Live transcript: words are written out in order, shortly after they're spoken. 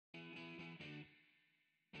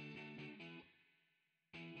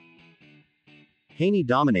Haney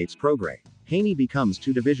dominates Prograis. Haney becomes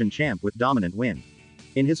two-division champ with dominant win.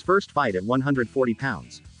 In his first fight at 140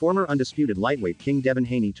 pounds, former undisputed lightweight king Devin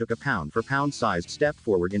Haney took a pound-for-pound sized step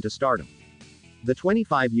forward into stardom. The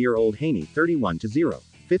 25-year-old Haney, 31-0,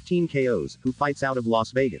 15 KOs, who fights out of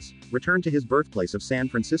Las Vegas, returned to his birthplace of San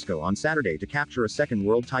Francisco on Saturday to capture a second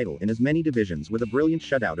world title in as many divisions with a brilliant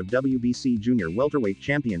shutout of WBC junior welterweight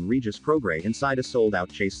champion Regis Prograis inside a sold-out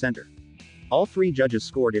Chase Center. All three judges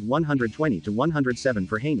scored it 120-107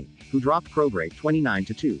 for Haney, who dropped Prograis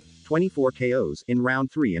 29-2, 24 KOs, in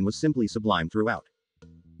round 3 and was simply sublime throughout.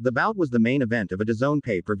 The bout was the main event of a DAZN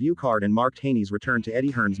pay-per-view card and marked Haney's return to Eddie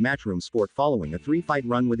Hearn's Matchroom Sport following a 3-fight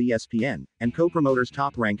run with ESPN, and co-promoters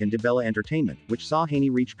Top Rank and DeBella Entertainment, which saw Haney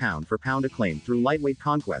reach pound-for-pound acclaim through lightweight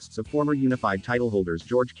conquests of former unified title holders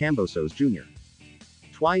George Kambosos Jr.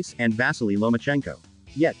 twice, and Vasily Lomachenko.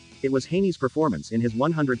 Yet, it was Haney's performance in his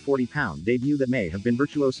 140-pound debut that may have been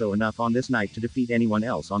virtuoso enough on this night to defeat anyone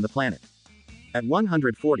else on the planet. At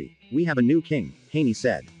 140, we have a new king, Haney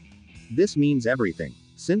said. This means everything.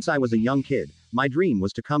 Since I was a young kid, my dream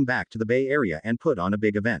was to come back to the Bay Area and put on a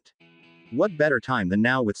big event. What better time than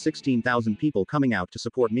now with 16,000 people coming out to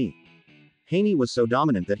support me? Haney was so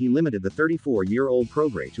dominant that he limited the 34-year-old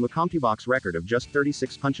Prograis to a CompuBox record of just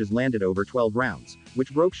 36 punches landed over 12 rounds,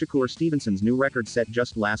 which broke Shakur Stevenson's new record set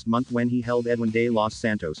just last month when he held Edwin de los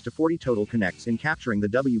Santos to 40 total connects in capturing the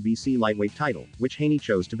WBC lightweight title, which Haney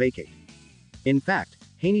chose to vacate. In fact,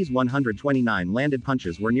 Haney's 129 landed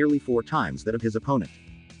punches were nearly 4 times that of his opponent.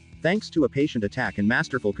 Thanks to a patient attack and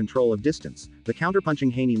masterful control of distance, the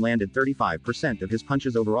counterpunching Haney landed 35% of his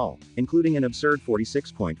punches overall, including an absurd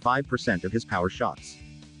 46.5% of his power shots.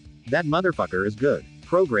 That motherfucker is good,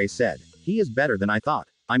 Prograis said. He is better than I thought.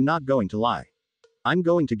 I'm not going to lie. I'm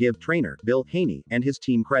going to give trainer Bill Haney and his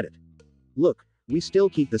team credit. Look, we still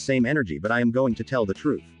keep the same energy, but I am going to tell the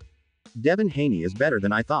truth. Devin Haney is better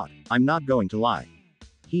than I thought. I'm not going to lie.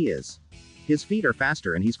 He is. His feet are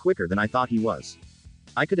faster and he's quicker than I thought he was.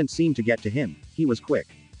 I couldn't seem to get to him. He was quick.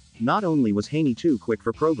 Not only was Haney too quick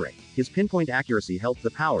for Prograis, his pinpoint accuracy helped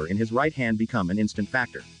the power in his right hand become an instant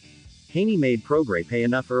factor. Haney made Prograis pay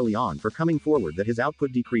enough early on for coming forward that his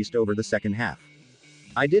output decreased over the second half.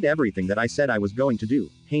 I did everything that I said I was going to do,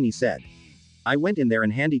 Haney said. I went in there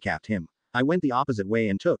and handicapped him. I went the opposite way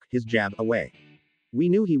and took his jab away. We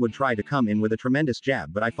knew he would try to come in with a tremendous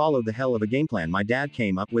jab, but I followed the hell of a game plan my dad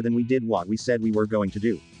came up with and we did what we said we were going to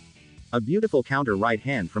do. A beautiful counter right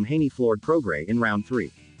hand from Haney floored Prograis in round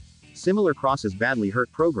 3. Similar crosses badly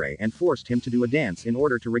hurt Prograis and forced him to do a dance in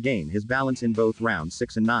order to regain his balance in both rounds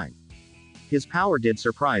 6 and 9. His power did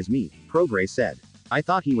surprise me, Prograis said. I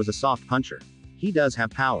thought he was a soft puncher. He does have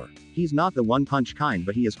power. He's not the one-punch kind,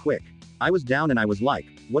 but he is quick. I was down and I was like,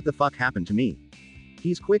 what the fuck happened to me?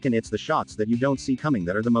 He's quick and it's the shots that you don't see coming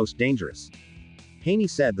that are the most dangerous. Haney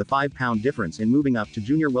said the 5-pound difference in moving up to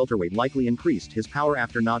junior welterweight likely increased his power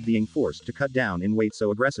after not being forced to cut down in weight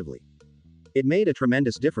so aggressively. It made a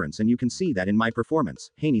tremendous difference and you can see that in my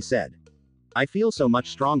performance, Haney said. I feel so much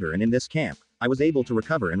stronger and in this camp, I was able to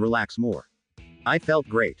recover and relax more. I felt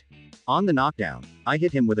great. On the knockdown, I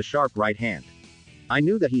hit him with a sharp right hand. I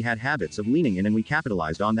knew that he had habits of leaning in and we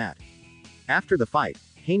capitalized on that. After the fight,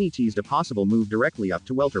 Haney teased a possible move directly up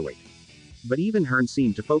to welterweight. But even Hearn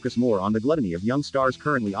seemed to focus more on the gluttony of young stars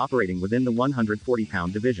currently operating within the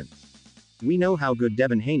 140-pound division. We know how good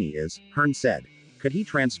Devin Haney is, Hearn said. Could he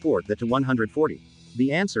transport that to 140?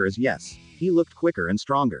 The answer is yes. He looked quicker and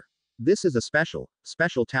stronger. This is a special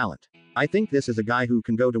talent. I think this is a guy who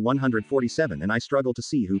can go to 147 and I struggle to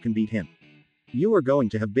see who can beat him. You are going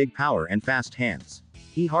to have big power and fast hands.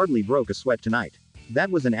 He hardly broke a sweat tonight. That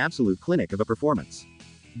was an absolute clinic of a performance.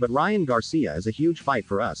 But Ryan Garcia is a huge fight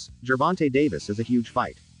for us, Gervonta Davis is a huge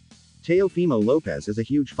fight. Teofimo Lopez is a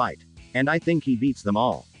huge fight. And I think he beats them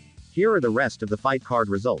all. Here are the rest of the fight card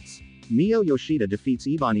results. Mio Yoshida defeats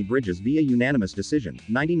Ebony Bridges via unanimous decision,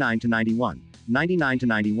 99-91,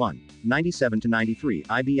 99-91, 97-93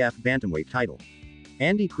 IBF Bantamweight title.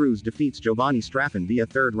 Andy Cruz defeats Giovanni Straffin via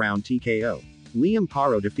 3rd round TKO. Liam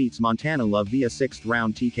Paro defeats Montana Love via 6th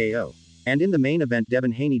round TKO. And in the main event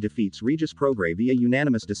Devin Haney defeats Regis Prograis via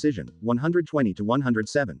unanimous decision,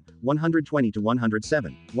 120-107,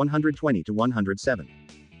 120-107, 120-107.